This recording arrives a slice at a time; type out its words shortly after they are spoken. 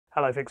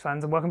Hello Fix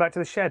fans and welcome back to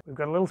the shed. We've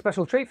got a little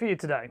special treat for you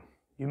today.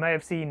 You may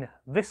have seen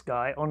this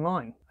guy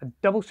online, a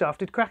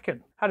double-shafted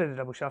Kraken. How did a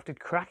double-shafted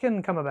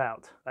Kraken come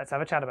about? Let's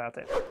have a chat about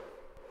it.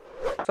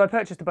 So I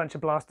purchased a bunch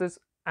of blasters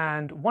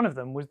and one of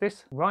them was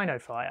this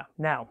Rhinofire.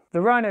 Now, the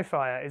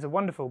Rhinofire is a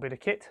wonderful bit of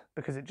kit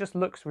because it just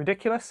looks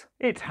ridiculous.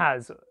 It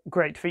has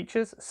great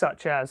features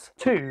such as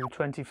two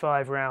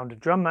 25 round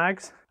drum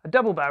mags,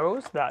 double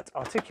barrels that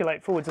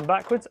articulate forwards and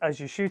backwards as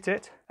you shoot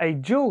it, a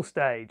dual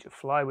stage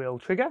flywheel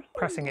trigger.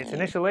 Pressing it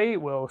initially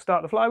will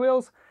start the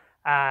flywheels,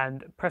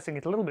 and pressing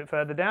it a little bit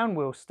further down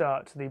will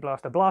start the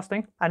blaster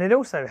blasting. And it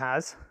also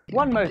has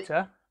one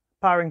motor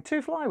powering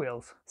two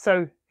flywheels.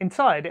 So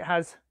inside it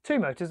has two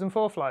motors and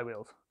four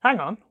flywheels. Hang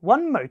on,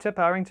 one motor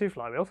powering two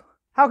flywheels?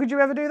 How could you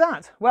ever do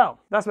that? Well,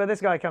 that's where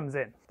this guy comes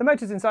in. The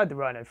motors inside the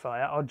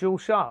Rhinofire are dual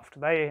shaft.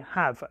 They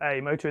have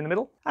a motor in the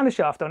middle and a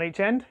shaft on each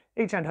end.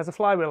 Each end has a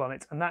flywheel on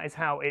it, and that is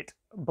how it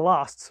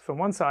blasts from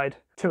one side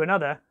to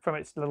another from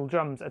its little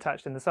drums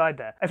attached in the side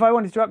there. If I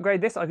wanted to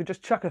upgrade this, I could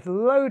just chuck a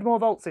load more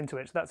volts into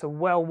it. That's a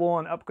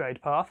well-worn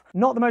upgrade path.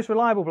 Not the most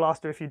reliable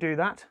blaster if you do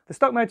that. The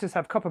stock motors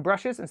have copper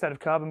brushes instead of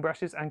carbon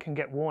brushes and can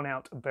get worn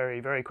out very,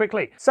 very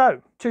quickly.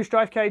 So, two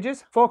strife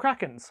cages, four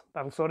Krakens.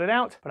 That'll sort it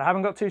out, but I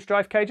haven't got two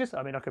strife cages.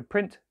 I mean, I could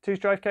print two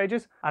strife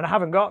cages, and I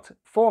haven't got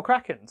four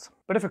Krakens.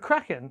 But if a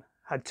Kraken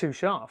had two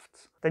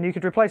shafts, then you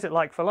could replace it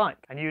like for like,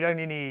 and you'd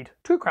only need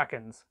two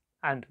Krakens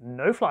and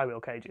no flywheel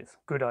cages.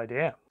 Good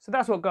idea. So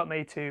that's what got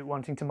me to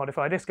wanting to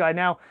modify this guy.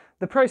 Now,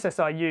 the process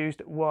I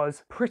used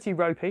was pretty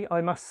ropey,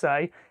 I must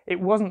say. It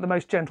wasn't the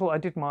most gentle. I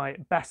did my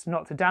best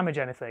not to damage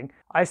anything.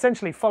 I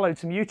essentially followed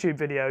some YouTube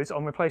videos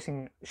on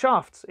replacing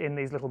shafts in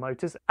these little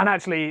motors, and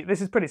actually this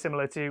is pretty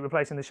similar to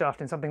replacing the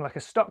shaft in something like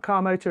a stock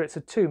car motor. It's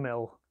a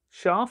 2mm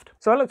shaft.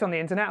 So I looked on the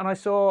internet and I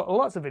saw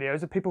lots of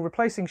videos of people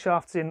replacing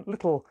shafts in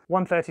little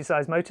 130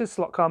 size motors,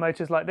 slot car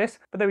motors like this,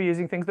 but they were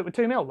using things that were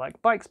 2mm,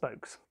 like bike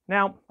spokes.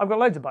 Now, I've got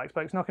loads of bike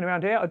spokes knocking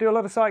around here. I do a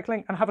lot of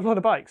cycling and have a lot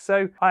of bikes.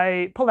 So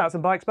I pulled out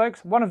some bike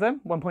spokes. One of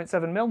them,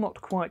 1.7mm,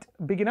 not quite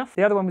big enough.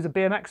 The other one was a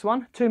BMX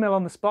one, 2mm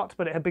on the spot,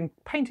 but it had been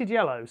painted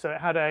yellow. So it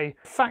had a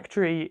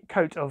factory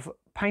coat of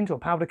paint or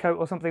powder coat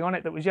or something on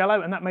it that was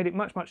yellow, and that made it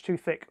much too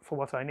thick for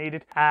what I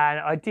needed. And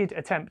I did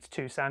attempt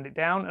to sand it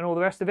down and all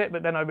the rest of it,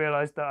 but then I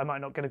realised that I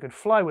might not get a good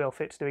flywheel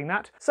fit doing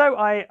that. So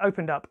I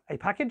opened up a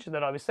package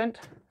that I was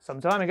sent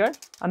some time ago,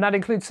 and that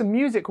includes some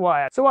music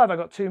wire. So why have I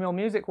got 2mm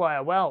music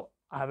wire? Well,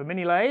 I have a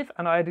mini lathe,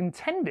 and I had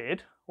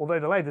intended, although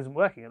the lathe isn't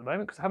working at the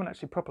moment because I haven't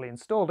actually properly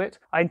installed it,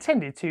 I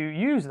intended to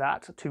use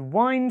that to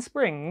wind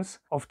springs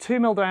of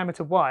 2mm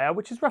diameter wire,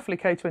 which is roughly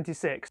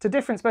K26, to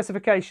different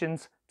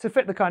specifications to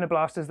fit the kind of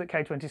blasters that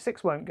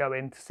K26 won't go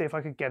in, to see if I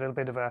could get a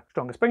bit of a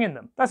stronger spring in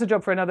them. That's a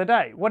job for another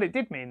day. What it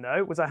did mean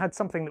though was I had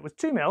something that was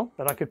 2mm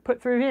that I could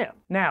put through here.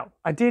 Now,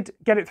 I did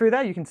get it through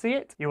there, you can see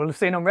it. You will have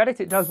seen on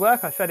Reddit it does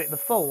work. I fed it the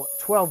full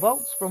 12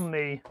 volts from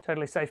the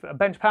totally safe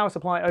bench power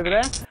supply over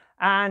there,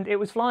 and it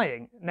was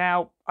flying.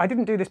 Now, I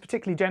didn't do this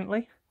particularly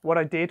gently. What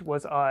I did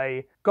was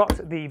I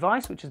got the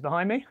vise, which is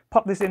behind me,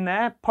 popped this in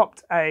there,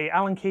 popped a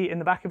Allen key in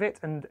the back of it,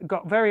 and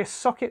got various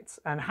sockets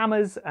and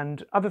hammers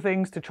and other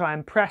things to try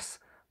and press,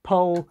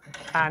 pull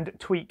and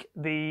tweak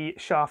the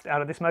shaft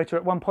out of this motor.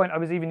 At one point I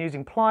was even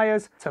using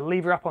pliers to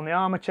lever up on the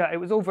armature. It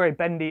was all very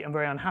bendy and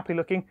very unhappy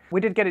looking. We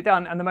did get it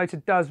done and the motor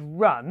does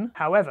run.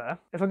 However,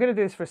 if I'm going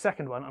to do this for a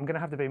second one, I'm going to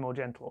have to be more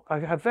gentle. I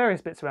have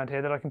various bits around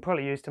here that I can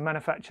probably use to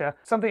manufacture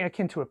something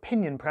akin to a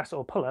pinion press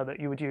or puller that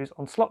you would use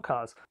on slot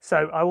cars.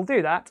 So I will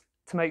do that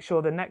to make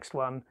sure the next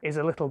one is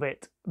a little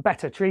bit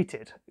better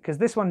treated, because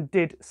this one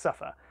did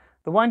suffer.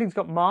 The windings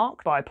got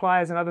marked by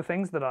pliers and other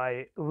things that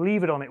I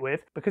levered on it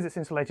with. Because it's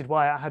insulated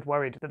wire, I had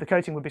worried that the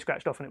coating would be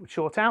scratched off and it would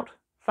short out.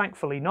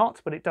 Thankfully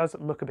not, but it does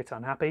look a bit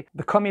unhappy.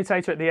 The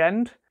commutator at the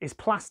end is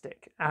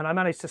plastic, and I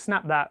managed to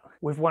snap that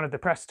with one of the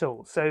press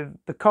tools. So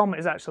the comm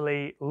is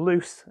actually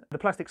loose, the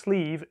plastic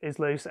sleeve is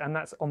loose, and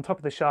that's on top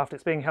of the shaft.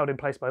 It's being held in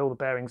place by all the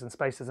bearings and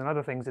spacers and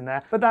other things in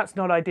there, but that's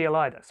not ideal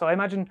either. So I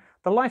imagine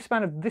the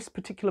lifespan of this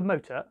particular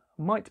motor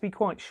might be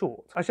quite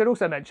short. I should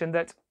also mention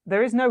that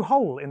there is no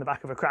hole in the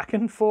back of a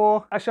Kraken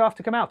for a shaft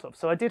to come out of,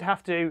 so I did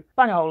have to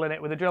bang a hole in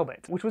it with a drill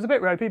bit, which was a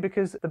bit ropey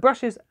because the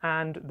brushes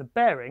and the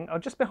bearing are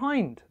just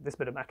behind this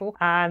bit of metal,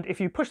 and if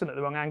you push them at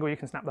the wrong angle you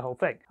can snap the whole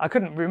thing. I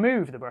couldn't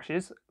remove the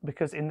brushes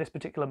because in this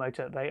particular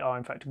motor they are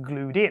in fact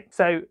glued in.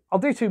 So I'll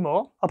do two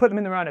more, I'll put them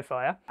in the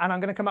Rhinofire, and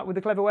I'm going to come up with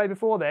a clever way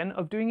before then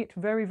of doing it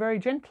very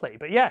gently.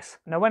 But yes,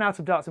 now when Out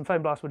of Darts and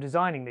Foam Blast were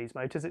designing these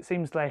motors, it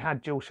seems they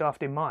had dual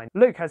shaft in mind.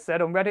 Luke has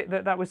said on Reddit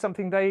that that was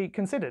something they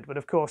considered, but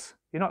of course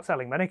you're not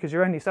selling many because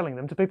you're only selling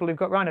them to people who've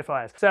got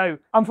Rhinofires. So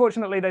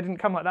unfortunately they didn't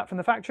come like that from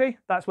the factory.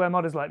 That's where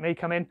modders like me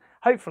come in.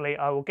 Hopefully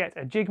I will get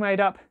a jig made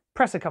up,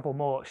 press a couple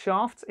more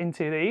shafts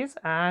into these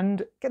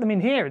and get them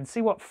in here and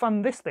see what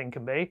fun this thing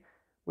can be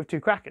with two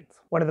Krakens.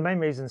 One of the main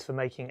reasons for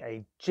making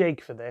a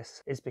jig for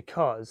this is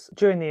because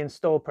during the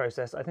install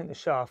process I think the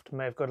shaft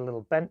may have got a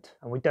little bent,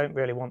 and we don't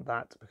really want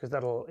that because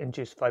that'll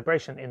induce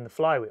vibration in the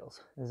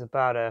flywheels. There's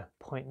about a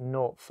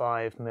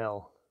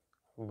 0.05mm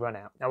run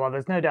out. Now, while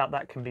there's no doubt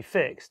that can be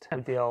fixed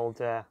with the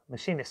old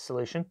machinist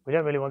solution, we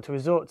don't really want to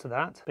resort to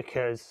that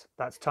because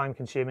that's time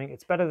consuming.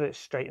 It's better that it's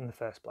straight in the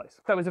first place.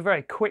 That was a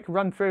very quick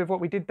run through of what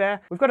we did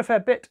there. We've got a fair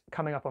bit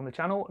coming up on the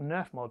channel,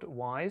 Nerf mod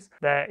wise.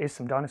 There is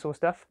some dinosaur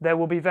stuff. There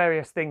will be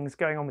various things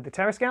going on with the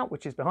Terror Scout,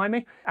 which is behind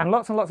me, and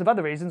lots of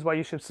other reasons why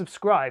you should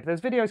subscribe.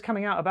 There's videos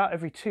coming out about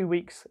every 2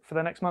 weeks for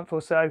the next month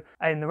or so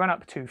in the run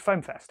up to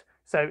Foam Fest.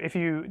 So if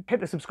you hit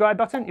the subscribe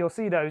button, you'll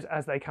see those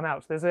as they come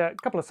out. There's a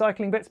couple of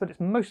cycling bits, but it's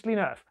mostly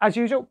Nerf. As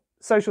usual,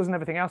 socials and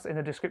everything else in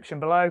the description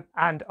below,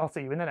 and I'll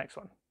see you in the next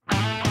one.